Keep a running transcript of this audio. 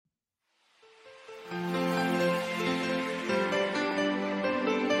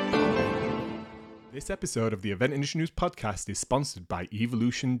This episode of the Event Industry News podcast is sponsored by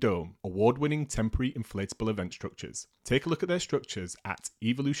Evolution Dome, award-winning temporary inflatable event structures. Take a look at their structures at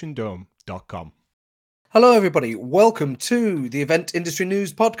evolutiondome.com. Hello everybody, welcome to the Event Industry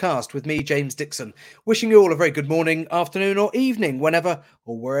News podcast with me, James Dixon. Wishing you all a very good morning, afternoon or evening, whenever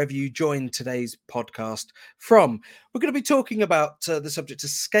or wherever you join today's podcast from. We're going to be talking about the subject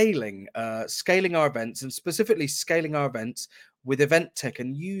of scaling our events, and specifically scaling our events with event tech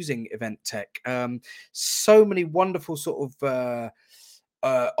and using event tech. So many wonderful sort of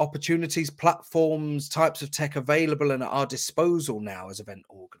opportunities, platforms, types of tech available and at our disposal now as event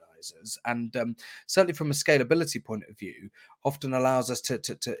organisers. And certainly from a scalability point of view, often allows us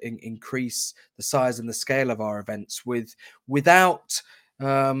to increase the size and the scale of our events without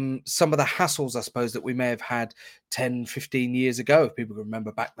some of the hassles, I suppose, that we may have had 10, 15 years ago, if people can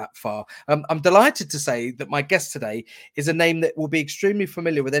remember back that far. I'm delighted to say that my guest today is a name that will be extremely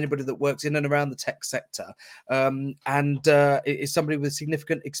familiar with anybody that works in and around the tech sector, and is somebody with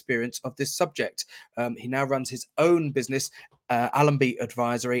significant experience of this subject. He now runs his own business, Allenby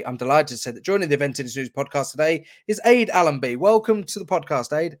Advisory. I'm delighted to say that joining the Event Industry News podcast today is Aid Allenby. Welcome to the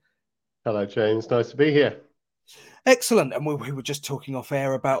podcast, Aid. Hello, James. Nice to be here. Excellent. And we were just talking off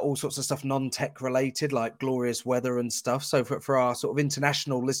air about all sorts of stuff non-tech related, like glorious weather and stuff. So for our sort of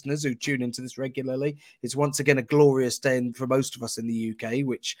international listeners who tune into this regularly, it's once again a glorious day for most of us in the UK,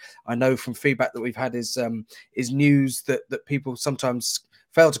 which I know from feedback that we've had is news that people sometimes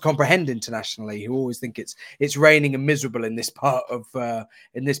fail to comprehend internationally, who always think it's raining and miserable in this part of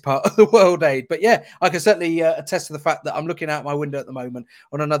the world, Aid. But yeah, I can certainly attest to the fact that I'm looking out my window at the moment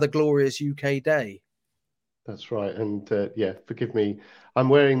on another glorious UK day. That's right. And yeah, forgive me. I'm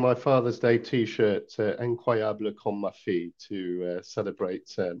wearing my Father's Day T-shirt, Incroyable comme ma fille, to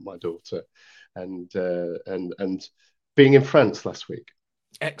celebrate my daughter and being in France last week.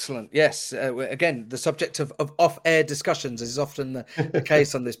 Excellent. Yes. Again, the subject of off-air discussions is often the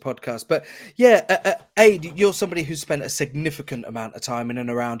case on this podcast. But yeah, Aid, you're somebody who's spent a significant amount of time in and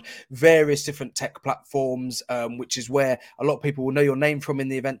around various different tech platforms, which is where a lot of people will know your name from in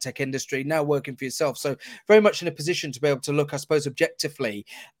the event tech industry, now working for yourself. So very much in a position to be able to look, I suppose, objectively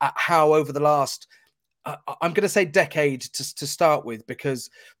at how over the last, I'm going to say decade to start with, because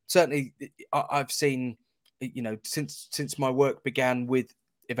certainly I've seen, you know, since my work began with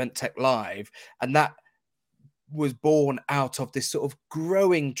Event Tech Live, and that was born out of this sort of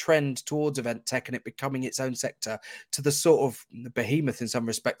growing trend towards event tech and it becoming its own sector, to the sort of behemoth in some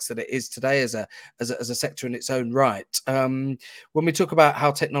respects that it is today as a sector in its own right. When we talk about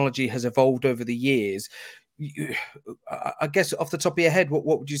how technology has evolved over the years, I guess off the top of your head, what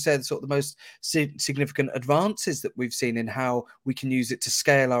would you say are sort of the most significant advances that we've seen in how we can use it to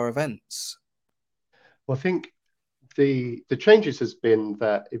scale our events? Well, I think the changes has been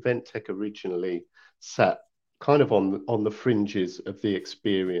that event tech originally sat kind of on the fringes of the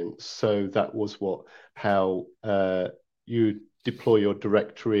experience. So that was how you deploy your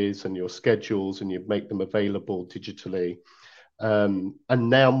directories and your schedules, and you make them available digitally. And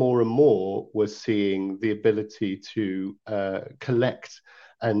now more and more we're seeing the ability to collect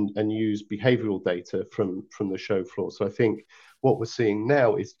and use behavioral data from the show floor. So I think what we're seeing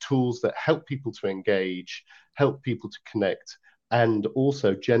now is tools that help people to engage, help people to connect, and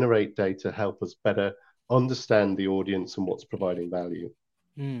also generate data, help us better understand the audience and what's providing value.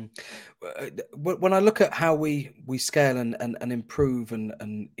 When I look at how we scale and improve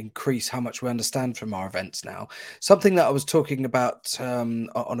and increase how much we understand from our events now, something that I was talking about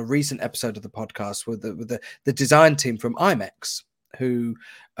on a recent episode of the podcast with the design team from IMEX, who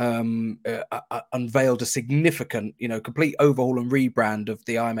unveiled a significant, complete overhaul and rebrand of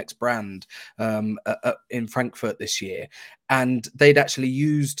the IMEX brand in Frankfurt this year. And they'd actually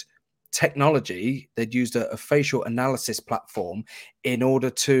used technology. They'd used a facial analysis platform in order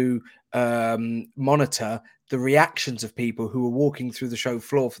to monitor the reactions of people who were walking through the show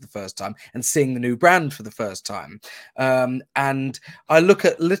floor for the first time and seeing the new brand for the first time. And I look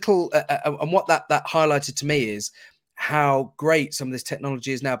at and what that highlighted to me is how great some of this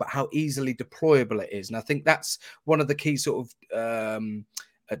technology is now, but how easily deployable it is. And I think that's one of the key sort of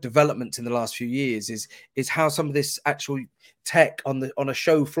developments in the last few years is how some of this actual tech on a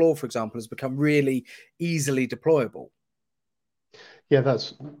show floor, for example, has become really easily deployable. Yeah,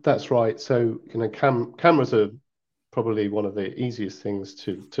 that's right. So cameras are probably one of the easiest things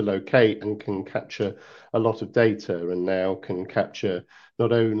to locate, and can capture a lot of data, and now can capture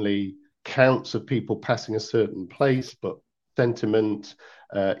not only counts of people passing a certain place, but sentiment,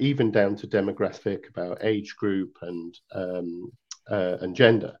 even down to demographic, about age group and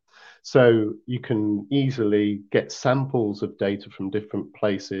gender. So you can easily get samples of data from different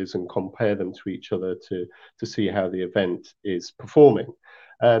places and compare them to each other to see how the event is performing.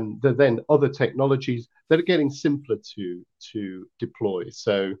 There are then other technologies that are getting simpler to deploy.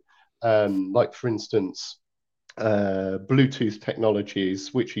 So, like for instance, Bluetooth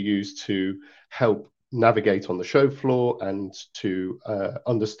technologies, which are used to help navigate on the show floor and to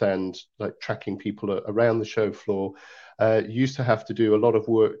understand, like tracking people around the show floor. Used to have to do a lot of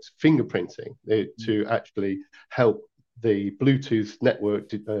work fingerprinting to actually help the Bluetooth network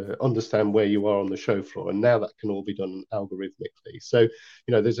understand where you are on the show floor. And now that can all be done algorithmically. So,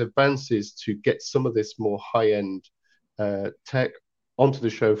 there's advances to get some of this more high-end tech onto the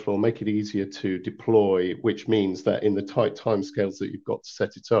show floor, make it easier to deploy, which means that in the tight timescales that you've got to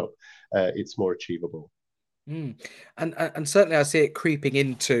set it up, it's more achievable. And certainly I see it creeping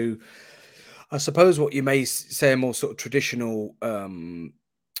into, I suppose, what you may say are more sort of traditional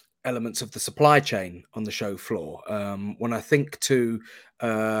elements of the supply chain on the show floor. When I think to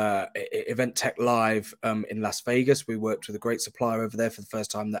Event Tech Live in Las Vegas, we worked with a great supplier over there for the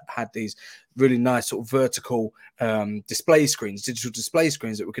first time that had these really nice sort of vertical display screens, digital display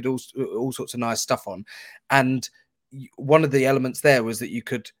screens that we could all sorts of nice stuff on. And one of the elements there was that you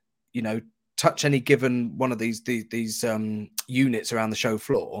could, touch any given one of these units around the show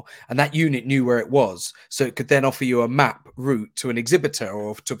floor, and that unit knew where it was, so it could then offer you a map route to an exhibitor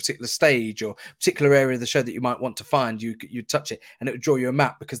or to a particular stage or particular area of the show that you might want to find. You'd touch it and it would draw you a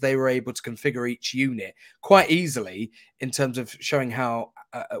map, because they were able to configure each unit quite easily in terms of showing how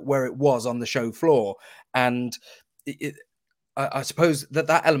where it was on the show floor. And I suppose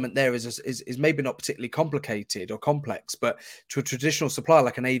that element there is maybe not particularly complicated or complex, but to a traditional supplier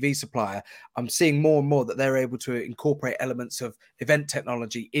like an AV supplier, I'm seeing more and more that they're able to incorporate elements of event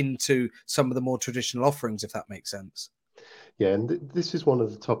technology into some of the more traditional offerings, if that makes sense. Yeah, and this is one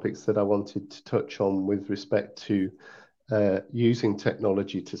of the topics that I wanted to touch on with respect to using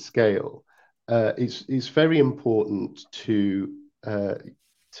technology to scale. It's very important to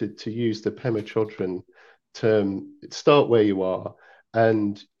use the Pema Chodron term, start where you are,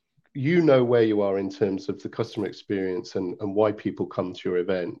 and where you are in terms of the customer experience and why people come to your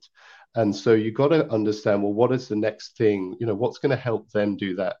event. And so you've got to understand, well, what is the next thing, what's going to help them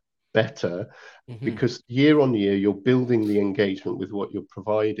do that better? Because year on year, you're building the engagement with what you're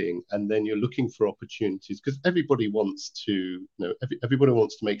providing, and then you're looking for opportunities, because everybody wants to, everybody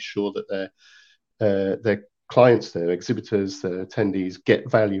wants to make sure that their clients, their exhibitors, their attendees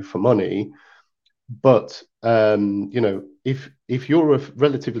get value for money. But if you're a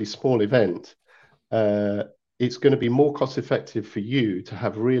relatively small event, it's going to be more cost effective for you to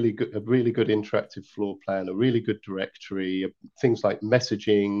have a really good interactive floor plan, a really good directory, things like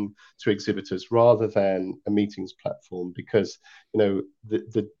messaging to exhibitors, rather than a meetings platform, because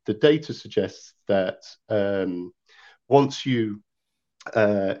the data suggests that once you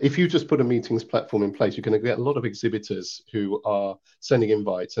if you just put a meetings platform in place, you're going to get a lot of exhibitors who are sending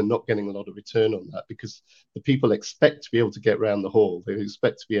invites and not getting a lot of return on that, because the people expect to be able to get around the hall. They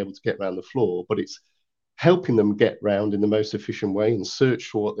expect to be able to get around the floor, but it's helping them get round in the most efficient way and search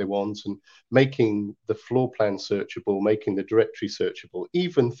for what they want, and making the floor plan searchable, making the directory searchable,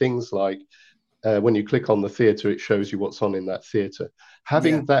 even things like when you click on the theatre, it shows you what's on in that theatre.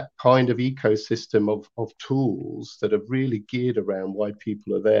 Having that kind of ecosystem of tools that are really geared around why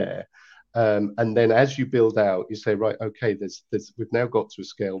people are there. And then as you build out, you say, right, okay, we've now got to a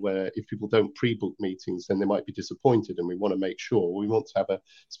scale where if people don't pre-book meetings, then they might be disappointed. And we want to make sure, we want to have a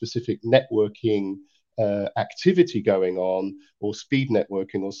specific networking activity going on, or speed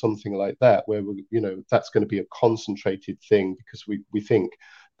networking or something like that, where that's going to be a concentrated thing, because we think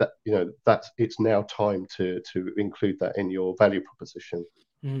that it's now time to include that in your value proposition.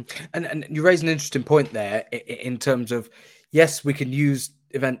 And you raise an interesting point there in terms of, yes, we can use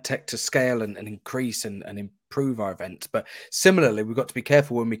event tech to scale and increase and improve our events, but similarly, we've got to be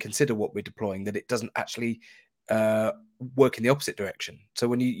careful when we consider what we're deploying, that it doesn't actually work in the opposite direction. So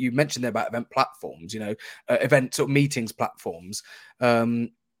when you mentioned there about event platforms, event sort of meetings platforms,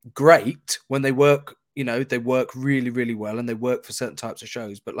 great when they work. They work really, really well, and they work for certain types of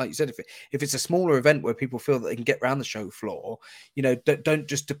shows. But like you said, if it's a smaller event where people feel that they can get around the show floor, don't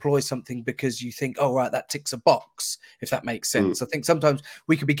just deploy something because you think, oh, right, that ticks a box, if that makes sense. I think sometimes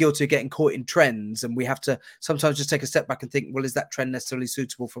we could be guilty of getting caught in trends, and we have to sometimes just take a step back and think, well, is that trend necessarily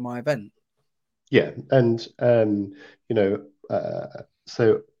suitable for my event? Yeah. And,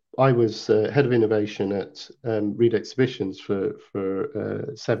 so I was head of innovation at Reed Exhibitions for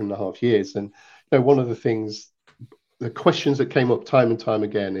 7.5 years. And one of the questions that came up time and time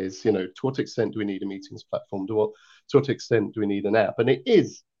again is, to what extent do we need a meetings platform? To what extent do we need an app? And it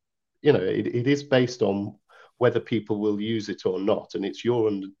is it is based on whether people will use it or not, and it's your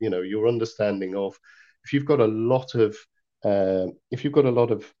understanding of if you've got a lot of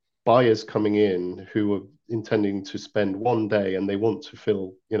buyers coming in who are intending to spend one day and they want to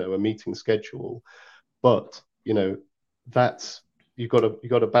fill a meeting schedule, but that's you've got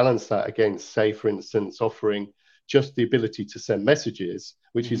to balance that against, say, for instance, offering just the ability to send messages,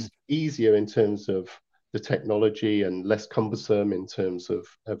 which is easier in terms of the technology and less cumbersome in terms of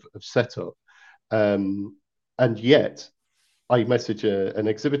setup. And yet, I message an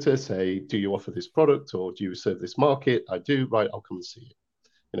exhibitor, say, do you offer this product or do you serve this market? I do. Right, I'll come and see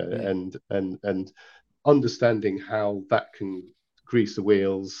you. And understanding how that can grease the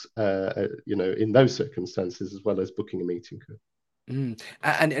wheels, in those circumstances, as well as booking a meeting could.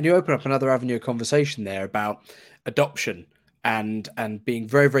 And you open up another avenue of conversation there about adoption and being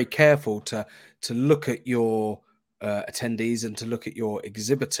very, very careful to look at your attendees and to look at your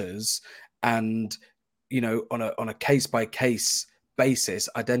exhibitors and on a case by case basis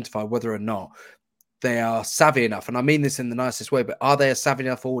identify whether or not they are savvy enough, and I mean this in the nicest way, but are they a savvy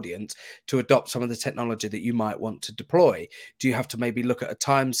enough audience to adopt some of the technology that you might want to deploy? Do you have to maybe look at a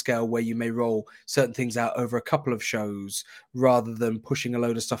time scale where you may roll certain things out over a couple of shows rather than pushing a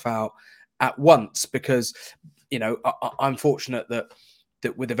load of stuff out at once? Because I'm fortunate that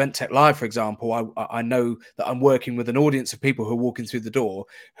with Event Tech Live, for example, I know that I'm working with an audience of people who are walking through the door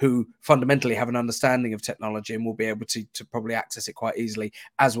who fundamentally have an understanding of technology and will be able to probably access it quite easily,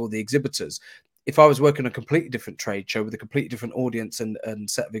 as will the exhibitors. If I was working on a completely different trade show with a completely different audience and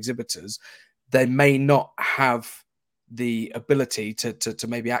set of exhibitors, they may not have the ability to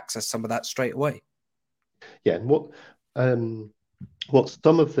maybe access some of that straight away. Yeah, and what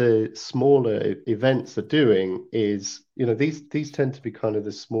some of the smaller events are doing is, these tend to be kind of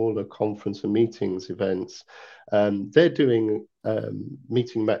the smaller conference and meetings events. They're doing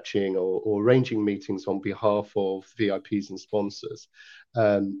meeting matching or arranging meetings on behalf of VIPs and sponsors.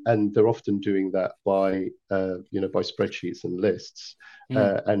 And they're often doing that by spreadsheets and lists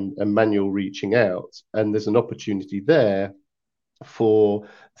and manual reaching out. And there's an opportunity there for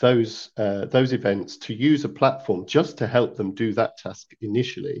those events to use a platform just to help them do that task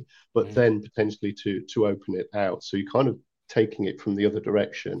initially, but then potentially to open it out. So you're kind of taking it from the other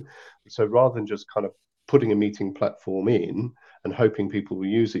direction. So rather than just kind of putting a meeting platform in and hoping people will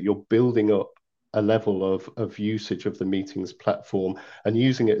use it, you're building up a level of usage of the meetings platform and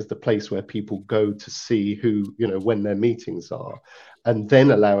using it as the place where people go to see who, when their meetings are, and then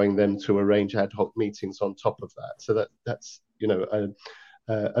allowing them to arrange ad hoc meetings on top of that. So that's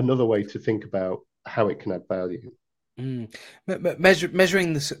another way to think about how it can add value.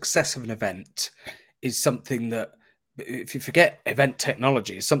 Measuring the success of an event is something that, if you forget event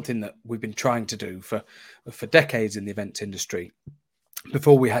technology, is something that we've been trying to do for decades in the event industry.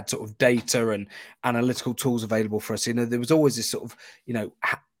 Before we had sort of data and analytical tools available for us, there was always this sort of,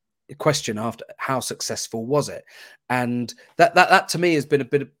 question after how successful was it, and that to me has been a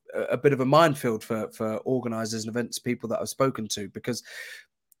bit of a minefield for organizers and events people that I've spoken to, because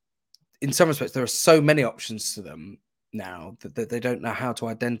in some respects there are so many options to them now that they don't know how to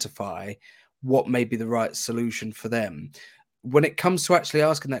identify what may be the right solution for them. When it comes to actually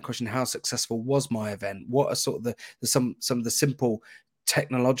asking that question, how successful was my event, what are sort of some of the simple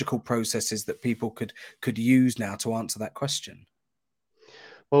technological processes that people could use now to answer that question?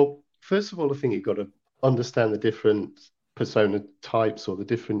 Well, first of all, I think you've got to understand the different persona types or the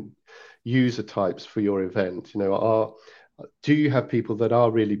different user types for your event. Do you have people that are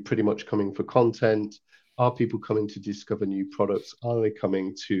really pretty much coming for content? Are people coming to discover new products? Are they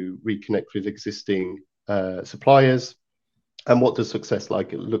coming to reconnect with existing suppliers? And what does success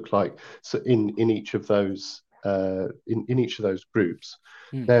look like? So in each of those groups.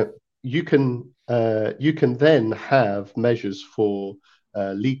 Now you can then have measures for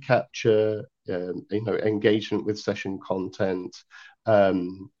lead capture, engagement with session content,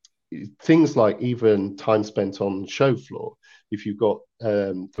 things like even time spent on show floor. If you've got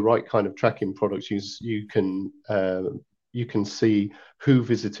the right kind of tracking products, you can see who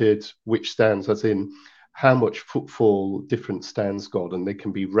visited which stands, as in how much footfall different stands got, and they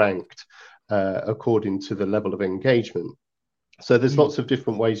can be ranked according to the level of engagement. So there's lots of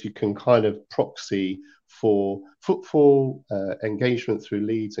different ways you can kind of proxy for footfall, engagement through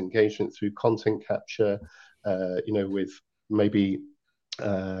leads, engagement through content capture, with maybe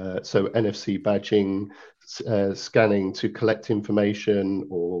so NFC badging, scanning to collect information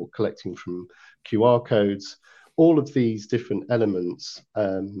or collecting from QR codes. All of these different elements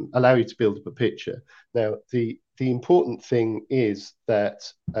allow you to build up a picture. Now, the important thing is that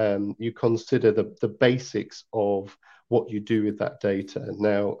you consider the basics of what you do with that data.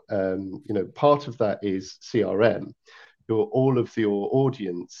 Now, part of that is CRM. All of your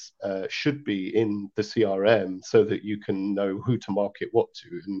audience should be in the CRM so that you can know who to market what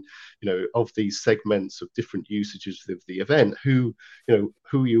to, and of these segments of different usages of the event, who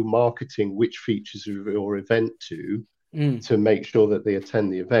you're marketing which features of your event to make sure that they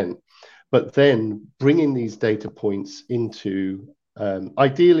attend the event. But then bringing these data points into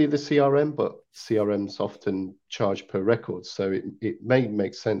ideally the CRM, but CRMs often charge per record. So it may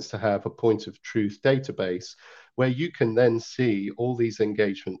make sense to have a point of truth database where you can then see all these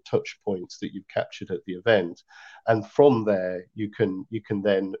engagement touch points that you've captured at the event. And from there, you can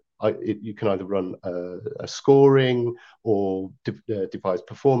either run a scoring or devise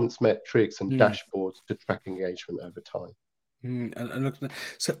performance metrics and dashboards to track engagement over time. And look,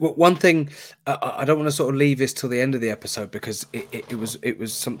 so one thing I don't want to sort of leave this till the end of the episode, because it was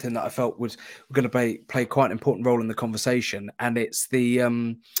something that I felt was going to play quite an important role in the conversation, and it's the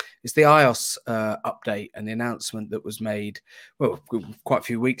iOS update and the announcement that was made quite a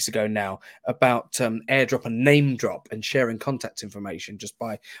few weeks ago now about AirDrop and Name Drop and sharing contact information just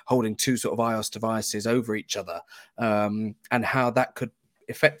by holding two sort of iOS devices over each other, and how that could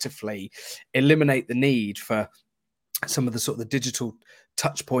effectively eliminate the need for some of the sort of the digital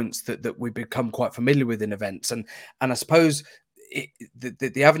touch points that we become quite familiar with in events. And I suppose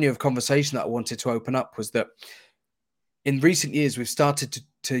the avenue of conversation that I wanted to open up was that in recent years, we've started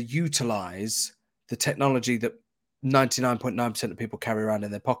to utilize the technology that 99.9% of people carry around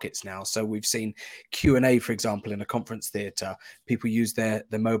in their pockets now. So we've seen Q&A, for example, in a conference theatre. People use their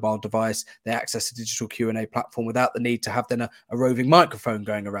mobile device. They access a digital Q&A platform without the need to have then a roving microphone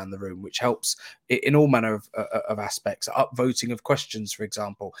going around the room, which helps in all manner of aspects. Upvoting of questions, for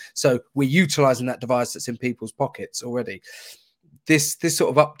example. So we're utilising that device that's in people's pockets already. This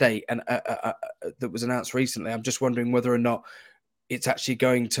sort of update and that was announced recently, I'm just wondering whether or not it's actually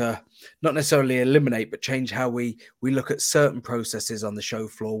going to not necessarily eliminate, but change how we look at certain processes on the show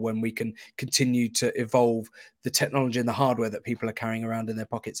floor when we can continue to evolve the technology and the hardware that people are carrying around in their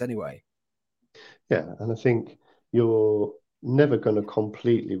pockets anyway. Yeah, and I think you're never going to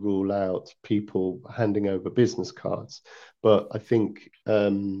completely rule out people handing over business cards. But I think,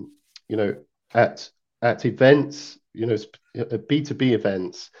 at events, at B2B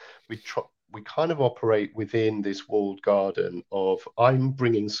events, we kind of operate within this walled garden of I'm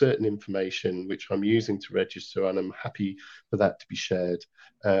bringing certain information which I'm using to register, and I'm happy for that to be shared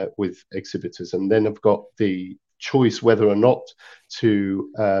with exhibitors. And then I've got the choice whether or not to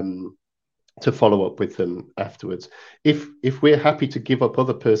follow up with them afterwards. If we're happy to give up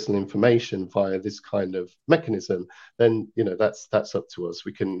other personal information via this kind of mechanism, then that's up to us.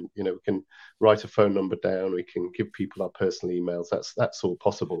 We can write a phone number down. We can give people our personal emails. That's all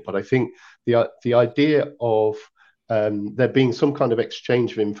possible. But I think the idea of there being some kind of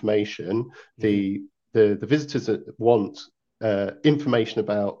exchange of information, the visitors want information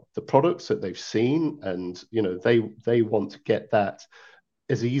about the products that they've seen, and they want to get that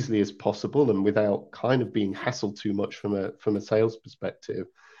as easily as possible and without kind of being hassled too much from a sales perspective.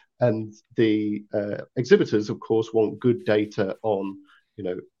 And the exhibitors, of course, want good data on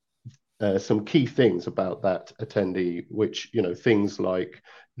some key things about that attendee, which things like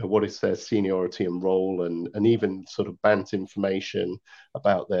what is their seniority and role, and even sort of BANT information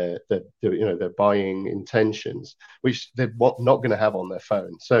about their buying intentions, which they're not going to have on their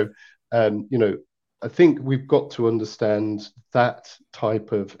phone. So I think we've got to understand that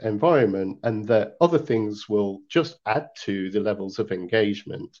type of environment, and that other things will just add to the levels of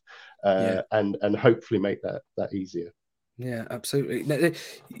engagement, and hopefully make that easier. Yeah, absolutely.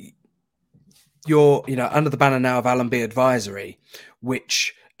 You're under the banner now of Allenby Advisory,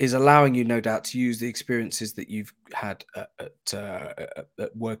 which is allowing you, no doubt, to use the experiences that you've had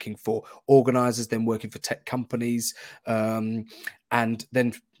at working for organisers, then working for tech companies, and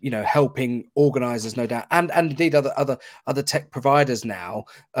then helping organisers, no doubt, and indeed other tech providers now,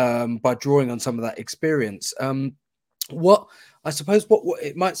 by drawing on some of that experience. What I suppose what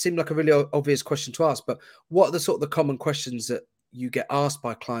it might seem like a really obvious question to ask, but what are the sort of the common questions that you get asked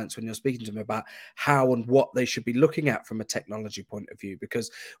by clients when you're speaking to them about how and what they should be looking at from a technology point of view? Because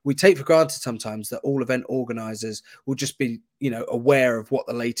we take for granted sometimes that all event organizers will just be, aware of what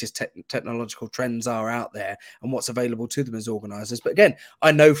the latest technological trends are out there and what's available to them as organizers. But again,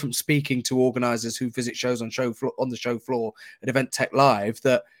 I know from speaking to organizers who visit shows on the show floor at Event Tech Live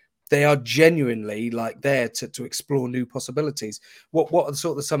that they are genuinely there to explore new possibilities. What are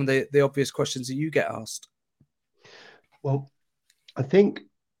some of the obvious questions that you get asked? Well, I think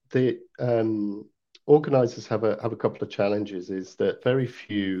the organisers have a couple of challenges. Is that very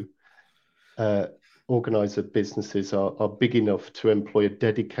few organizer businesses are big enough to employ a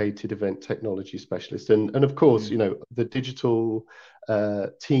dedicated event technology specialist. And of course, the digital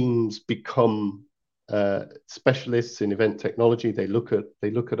teams become specialists in event technology. They look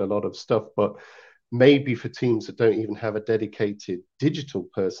at a lot of stuff, but maybe for teams that don't even have a dedicated digital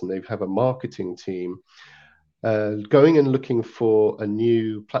person, they have a marketing team. Going and looking for a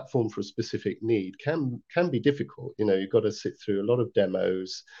new platform for a specific need can be difficult. You've got to sit through a lot of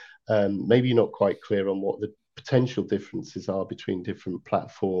demos. Maybe you're not quite clear on what the potential differences are between different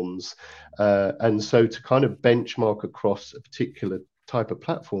platforms. And so to kind of benchmark across a particular type of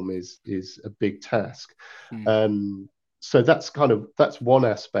platform is a big task. So that's one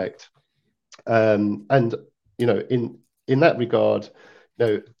aspect. And in that regard,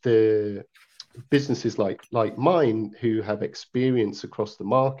 the businesses like mine who have experience across the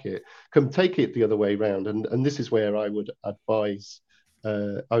market can take it the other way around, and this is where I would advise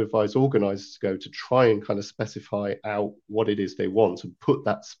organizers to go, to try and kind of specify out what it is they want and put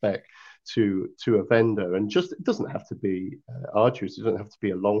that spec to a vendor. And just, it doesn't have to be arduous, it doesn't have to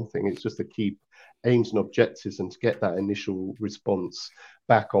be a long thing, it's just to keep aims and objectives and to get that initial response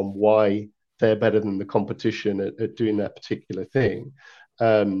back on why they're better than the competition at doing that particular thing.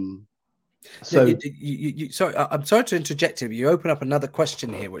 Sorry, I'm sorry to interject here. You open up another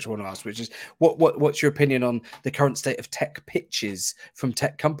question here, which I want to ask, which is what's your opinion on the current state of tech pitches from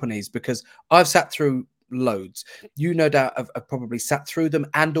tech companies? Because I've sat through loads. You no doubt have probably sat through them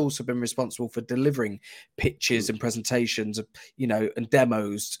and also been responsible for delivering pitches and presentations, and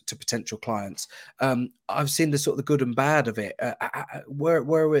demos to potential clients. I've seen the sort of the good and bad of it. Where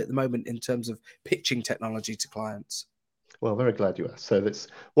are we at the moment in terms of pitching technology to clients? Well, very glad you asked. So that's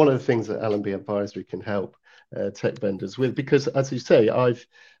one of the things that Allenby Advisory can help tech vendors with, because as you say, I've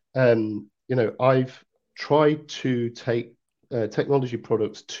tried to take technology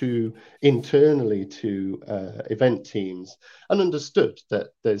products internally to event teams, and understood that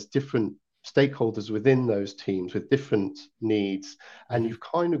there's different stakeholders within those teams with different needs, and you've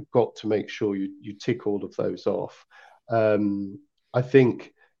kind of got to make sure you tick all of those off. I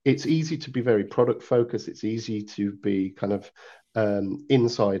think it's easy to be very product focused. It's easy to be kind of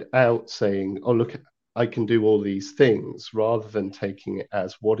inside out, saying, "Oh, look, I can do all these things," rather than taking it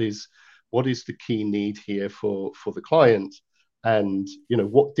as what is the key need here for the client, and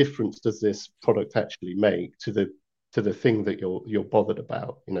what difference does this product actually make to the thing that you're bothered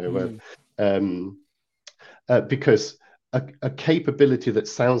about. Because a capability that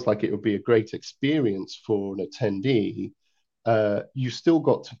sounds like it would be a great experience for an attendee, you still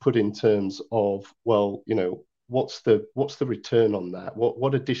got to put in terms of, well, what's the return on that?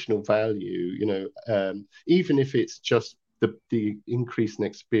 What additional value? Even if it's just the increase in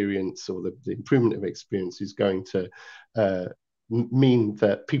experience, or the improvement of experience is going to mean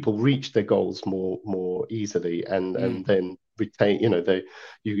that people reach their goals more easily, and then retain.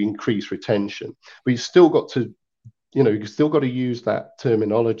 You increase retention, but you've still got to use that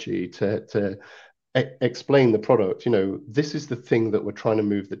terminology to explain the product. This is the thing that we're trying to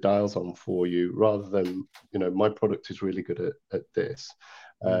move the dials on for you, rather than my product is really good at this.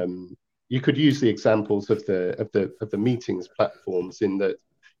 You could use the examples of the meetings platforms, in that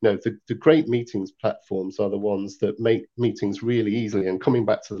the great meetings platforms are the ones that make meetings really easily. And coming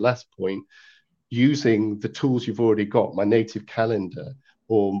back to the last point, using the tools you've already got, my native calendar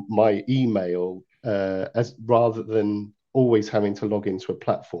or my email, as rather than always having to log into a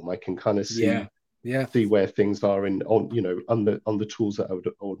platform, I can kind of see where things are on the tools that I would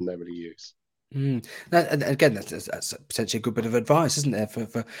ordinarily use. And again, that's potentially a good bit of advice, isn't there,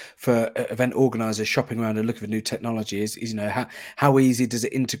 for event organisers shopping around and looking for new technology? Is how easy does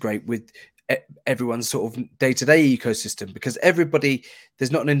it integrate with everyone's sort of day-to-day ecosystem? Because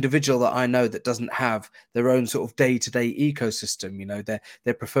there's not an individual that I know that doesn't have their own sort of day-to-day ecosystem.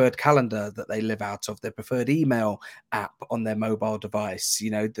 Their preferred calendar that they live out of, their preferred email app on their mobile device,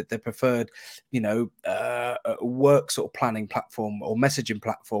 that their preferred work sort of planning platform or messaging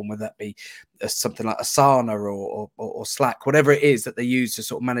platform, whether that be something like Asana or Slack, whatever it is that they use to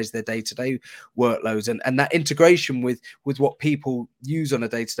sort of manage their day-to-day workloads, and that integration with what people use on a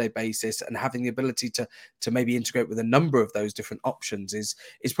day-to-day basis, and having the ability to maybe integrate with a number of those different options is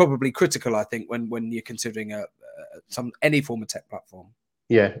probably critical, I think, when you're considering any form of tech platform.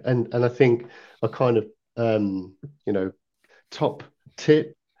 Yeah, and I think a kind of top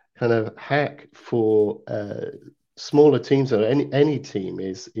tip, kind of hack for smaller teams, or any team,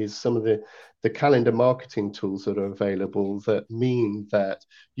 is some of the calendar marketing tools that are available, that mean that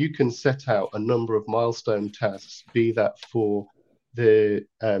you can set out a number of milestone tasks, be that for the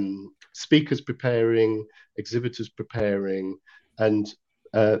speakers preparing, exhibitors preparing, and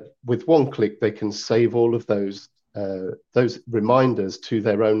with one click, they can save all of those reminders to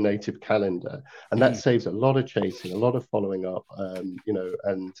their own native calendar, and that saves a lot of chasing, a lot of following up, and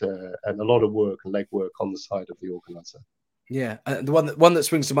a lot of work and legwork on the side of the organizer. Yeah, the one that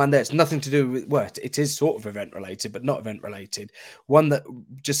springs to mind there, it's nothing to do with, well, it is sort of event related, but not event related. One that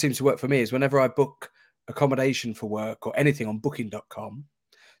just seems to work for me is whenever I book accommodation for work or anything on booking.com,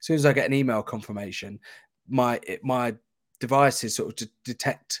 as soon as I get an email confirmation, my devices sort of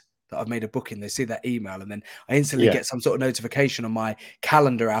detect that I've made a booking. They see that email, and then I instantly get some sort of notification on my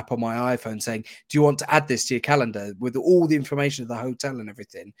calendar app on my iPhone saying, do you want to add this to your calendar with all the information of the hotel and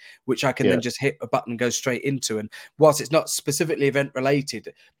everything, which I can then just hit a button and go straight into. And whilst it's not specifically event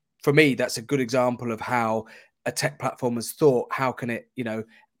related, for me, that's a good example of how a tech platform has thought, how can it,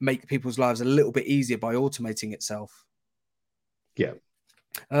 make people's lives a little bit easier by automating itself. Yeah.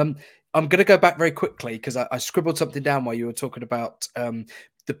 I'm going to go back very quickly because I scribbled something down while you were talking about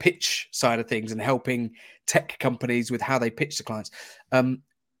the pitch side of things and helping tech companies with how they pitch to clients.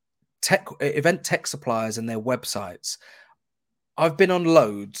 Event tech suppliers and their websites. I've been on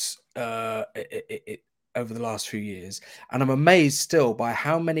loads over the last few years, and I'm amazed still by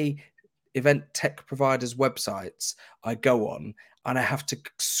how many event tech providers' websites I go on, and I have to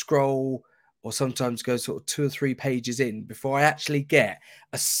scroll or sometimes go sort of 2 or 3 pages in before I actually get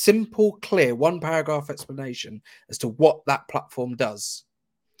a simple, clear 1-paragraph explanation as to what that platform does.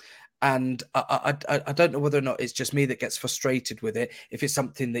 And I don't know whether or not it's just me that gets frustrated with it. If it's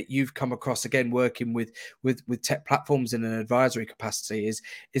something that you've come across, again, working with tech platforms in an advisory capacity, is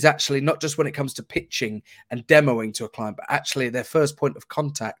actually not just when it comes to pitching and demoing to a client, but actually their first point of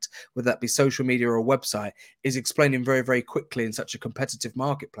contact, whether that be social media or a website, is explaining very, very quickly in such a competitive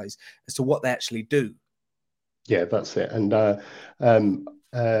marketplace as to what they actually do. Yeah, that's it. And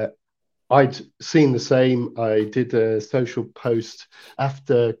I'd seen the same. I did a social post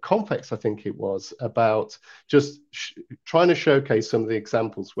after Complex, I think it was, about just trying to showcase some of the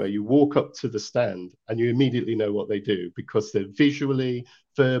examples where you walk up to the stand and you immediately know what they do because they're visually,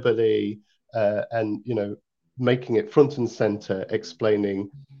 verbally, and making it front and center, explaining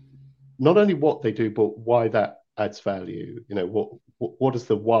not only what they do but why that adds value. What is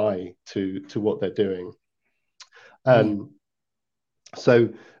the why to what they're doing.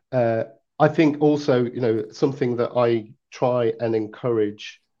 So I think also, something that I try and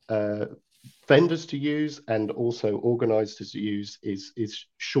encourage vendors to use and also organizers to use is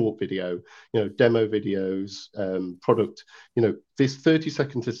short video, demo videos, product, this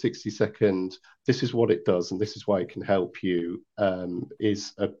 30-second to 60-second, this is what it does and this is why it can help you,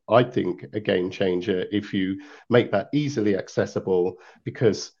 is, I think, a game changer if you make that easily accessible,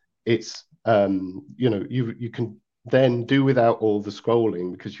 because it's, you can then do without all the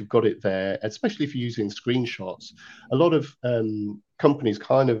scrolling because you've got it there, especially if you're using screenshots. A lot of companies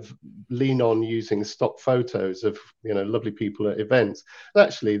kind of lean on using stock photos of lovely people at events. And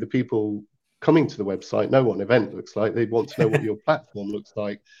actually, the people coming to the website know what an event looks like. They want to know what your platform looks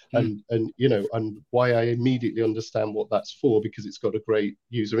like, and why I immediately understand what that's for, because it's got a great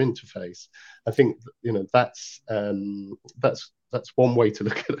user interface. I think that's one way to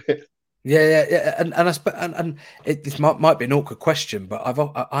look at it. Yeah, and this might be an awkward question, but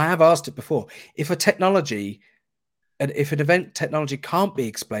I have asked it before. If an event technology can't be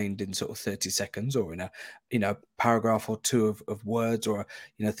explained in sort of 30 seconds or in a paragraph or two of words, or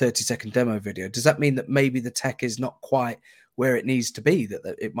 30-second demo video, does that mean that maybe the tech is not quite where it needs to be? That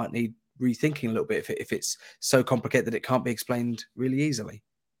it might need rethinking a little bit if it's so complicated that it can't be explained really easily?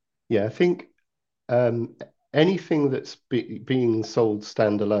 Yeah, I think anything that's being sold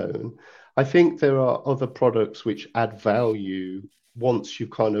standalone, I think there are other products which add value once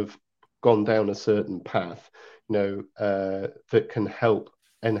you've kind of gone down a certain path, that can help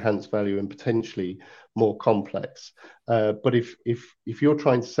enhance value and potentially more complex. But if you're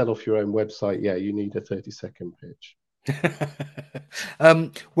trying to sell off your own website, you need a 30-second pitch.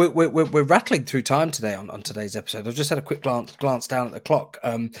 We're rattling through time today on today's episode. I've just had a quick glance down at the clock,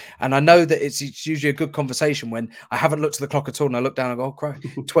 and I know that it's usually a good conversation when I haven't looked at the clock at all, and I look down and go, "Oh, crap,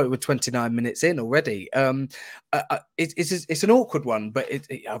 we're 29 minutes in already." It's an awkward one, but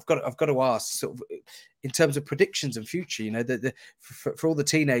I've got to ask, sort of, in terms of predictions and future. For all the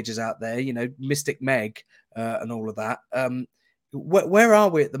teenagers out there, Mystic Meg and all of that. Where are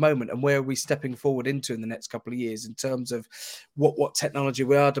we at the moment, and where are we stepping forward into in the next couple of years in terms of what technology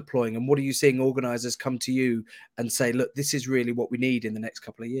we are deploying, and what are you seeing organizers come to you and say, look, this is really what we need in the next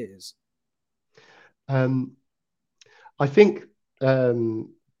couple of years? I think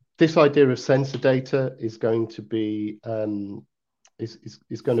this idea of sensor data is going to be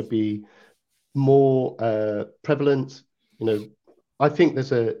is going to be more prevalent. I think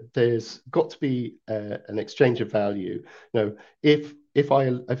there's got to be an exchange of value. If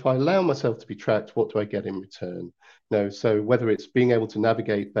I allow myself to be tracked, what do I get in return? So whether it's being able to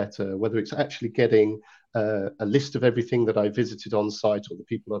navigate better, whether it's actually getting a list of everything that I visited on site or the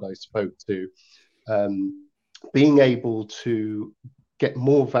people that I spoke to, being able to get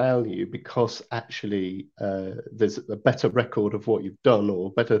more value because actually there's a better record of what you've done,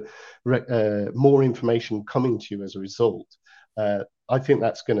 or more information coming to you as a result. I think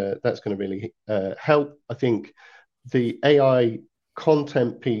that's gonna really help. I think the AI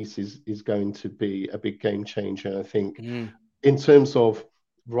content piece is going to be a big game changer. I think in terms of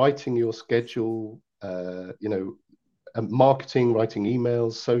writing your schedule, marketing, writing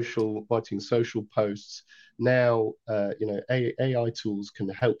emails, writing social posts. Now, AI tools can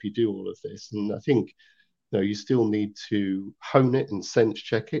help you do all of this, and I think you still need to hone it and sense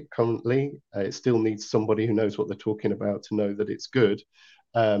check it. Currently, it still needs somebody who knows what they're talking about to know that it's good.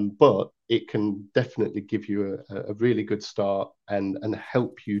 But it can definitely give you a really good start and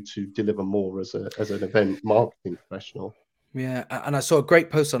help you to deliver more as an event marketing professional. Yeah, and I saw a great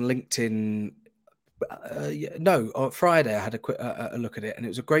post on LinkedIn. On Friday, I had a look at it, and it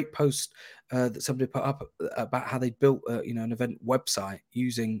was a great post that somebody put up about how they built an event website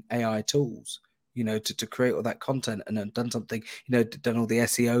using AI tools, to create all that content, and then done something, done all the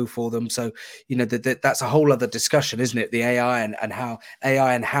SEO for them. So, that's a whole other discussion, isn't it? The AI and how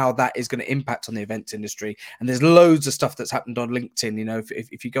that is going to impact on the events industry. And there's loads of stuff that's happened on LinkedIn.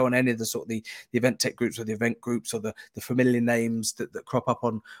 If you go on any of the sort of the event tech groups or the event groups or the familiar names that crop up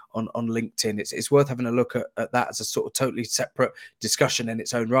on LinkedIn, it's worth having a look at that as a sort of totally separate discussion in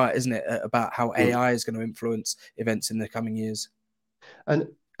its own right, isn't it? About how AI is going to influence events in the coming years. And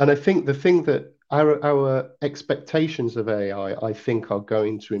I think the thing that our expectations of AI, I think, are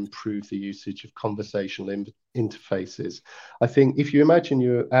going to improve the usage of conversational interfaces. I think if you imagine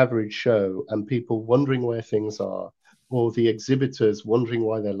your average show and people wondering where things are, or the exhibitors wondering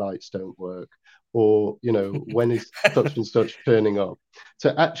why their lights don't work, or when is such and such turning up,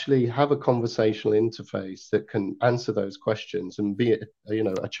 to actually have a conversational interface that can answer those questions, and be it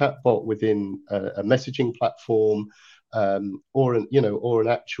a chat bot within a messaging platform, or an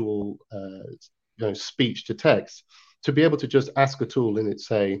actual speech to text, to be able to just ask a tool and it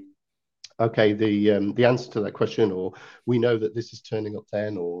say, okay, the answer to that question, or we know that this is turning up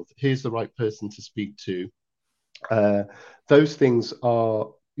then, or here's the right person to speak to. Those things are,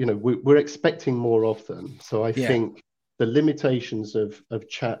 we're expecting more of them. So I think the limitations of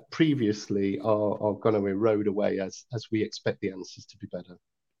chat previously are going to erode away as we expect the answers to be better.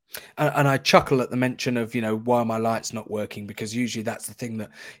 And I chuckle at the mention of, why my light's not working, because usually that's the thing that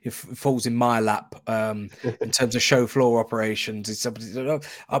falls in my lap in terms of show floor operations. Is somebody said,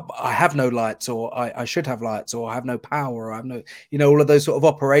 I have no lights, or I should have lights, or I have no power, or I have no, all of those sort of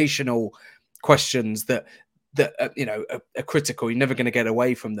operational questions that are critical. You're never going to get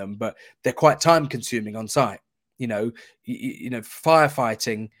away from them, but they're quite time consuming on site.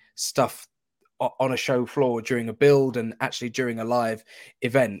 Firefighting stuff on a show floor during a build and actually during a live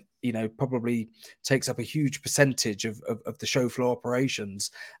event, probably takes up a huge percentage of the show floor operations.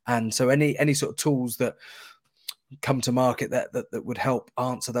 And so any sort of tools that come to market that would help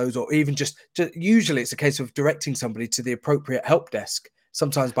answer those, or even just usually it's a case of directing somebody to the appropriate help desk,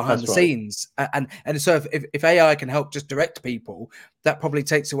 sometimes behind the scenes. And so if AI can help just direct people, that probably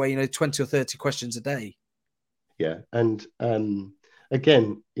takes away 20 or 30 questions a day. Yeah. And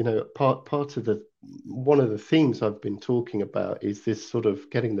again, part of one of the themes I've been talking about is this sort of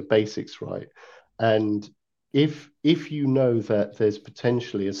getting the basics right. And if you know that there's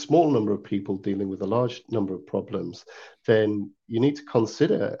potentially a small number of people dealing with a large number of problems, then you need to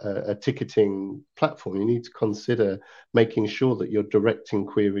consider a ticketing platform. You need to consider making sure that you're directing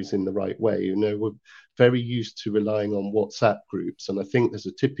queries in the right way. We're very used to relying on WhatsApp groups, and I think there's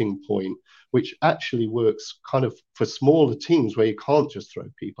a tipping point which actually works kind of for smaller teams where you can't just throw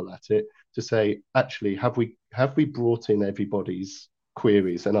people at it, to say, actually, have we brought in everybody's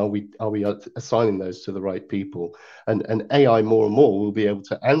queries, and are we assigning those to the right people? And AI more and more will be able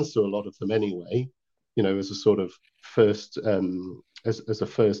to answer a lot of them anyway, as a sort of first as a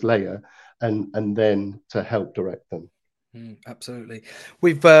first layer, and then to help direct them. Absolutely.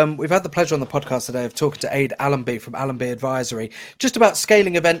 We've had the pleasure on the podcast today of talking to Aid Allenby from Allenby Advisory, just about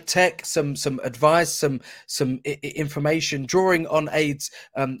scaling event tech, some advice, some information, drawing on Aid's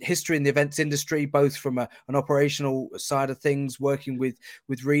history in the events industry, both from an operational side of things, working with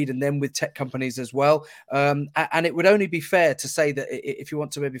Reed and then with tech companies as well. And it would only be fair to say that if you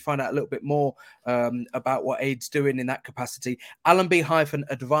want to maybe find out a little bit more about what Aid's doing in that capacity,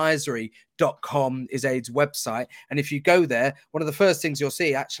 Allenby-advisory.com is Aid's website. And if you go go there, one of the first things you'll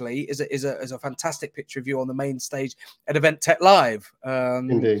see actually is a fantastic picture of you on the main stage at Event Tech Live,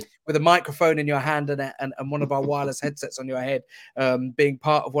 with a microphone in your hand and one of our wireless headsets on your head, being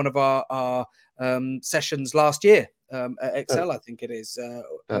part of one of our sessions last year. At Excel, I think it is.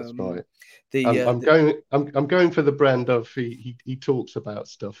 That's right. I'm going for the brand of he talks about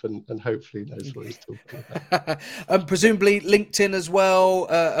stuff and hopefully knows what he's talking about. And presumably LinkedIn as well,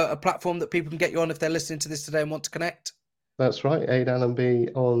 a platform that people can get you on if they're listening to this today and want to connect. That's right, Aid Allenby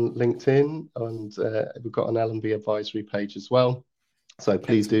on LinkedIn, and we've got an Allenby advisory page as well. So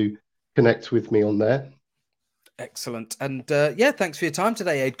please do connect with me on there. Excellent. And yeah, thanks for your time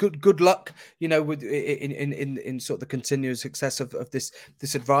today, Aid. Good luck, you know, with in sort of the continuous success of this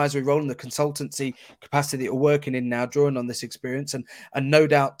advisory role and the consultancy capacity that you're working in now, drawing on this experience, and no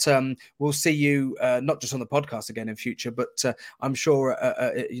doubt we'll see you not just on the podcast again in future, but I'm sure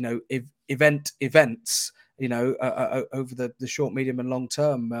you know, events, you know, over the short, medium and long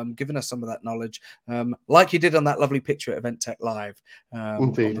term, giving us some of that knowledge, like you did on that lovely picture at Event Tech Live.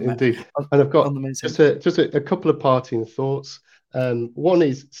 Indeed. And I've got just a couple of parting thoughts. One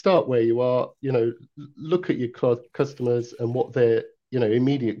is start where you are, you know, look at your customers and what their, you know,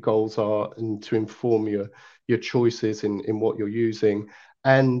 immediate goals are, and to inform your choices in what you're using,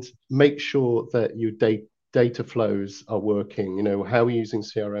 and make sure that your data flows are working. You know, how are you using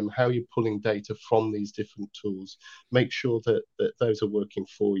CRM, how are you pulling data from these different tools? Make sure that those are working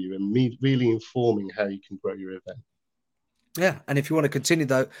for you, and really informing how you can grow your event. Yeah, and if you want to continue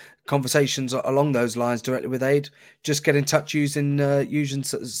the conversations along those lines directly with Aid, just get in touch using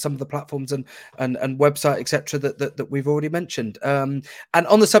some of the platforms and website, etc. that we've already mentioned. And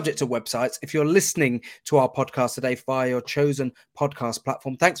on the subject of websites, if you're listening to our podcast today via your chosen podcast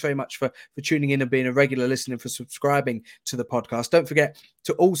platform, thanks very much for tuning in and being a regular listener, for subscribing to the podcast. Don't forget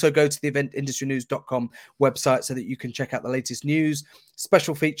to also go to the eventindustrynews.com website so that you can check out the latest news,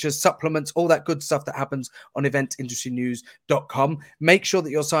 special features, supplements, all that good stuff that happens on eventindustrynews.com. Make sure that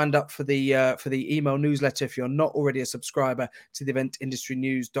you're signed up for the email newsletter if you're not already a subscriber to the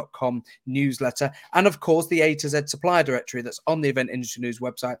eventindustrynews.com newsletter. And of course, the A to Z supplier directory that's on the Event Industry News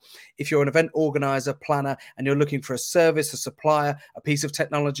website. If you're an event organizer, planner, and you're looking for a service, a supplier, a piece of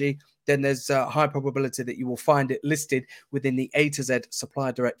technology, then there's a high probability that you will find it listed within the A to Z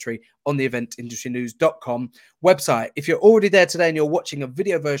supplier directory on the eventindustrynews.com website. If you're already there today and you're watching a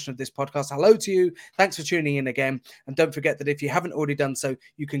video version of this podcast, hello to you. Thanks for tuning in again. And don't forget that if you haven't already done so,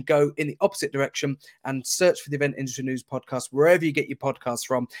 you can go in the opposite direction and search for the Event Industry News podcast wherever you get your podcasts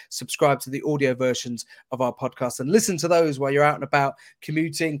from. Subscribe to the audio versions of our podcast and listen to those while you're out and about,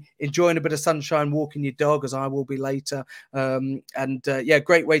 commuting, enjoying a bit of sunshine, walking your dog, as I will be later. Yeah,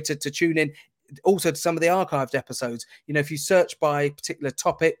 great way to tune in also to some of the archived episodes. You know, if you search by particular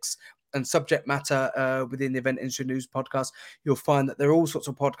topics and subject matter within the Event Industry News podcast, you'll find that there are all sorts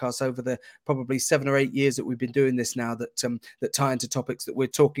of podcasts over the probably 7 or 8 years that we've been doing this now that tie into topics that we're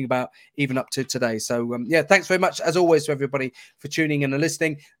talking about even up to today. So yeah, thanks very much as always to everybody for tuning in and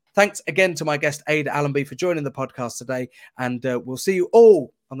listening. Thanks again to my guest Aid Allenby for joining the podcast today, and we'll see you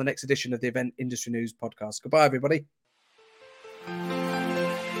all on the next edition of the Event Industry News podcast. Goodbye, everybody.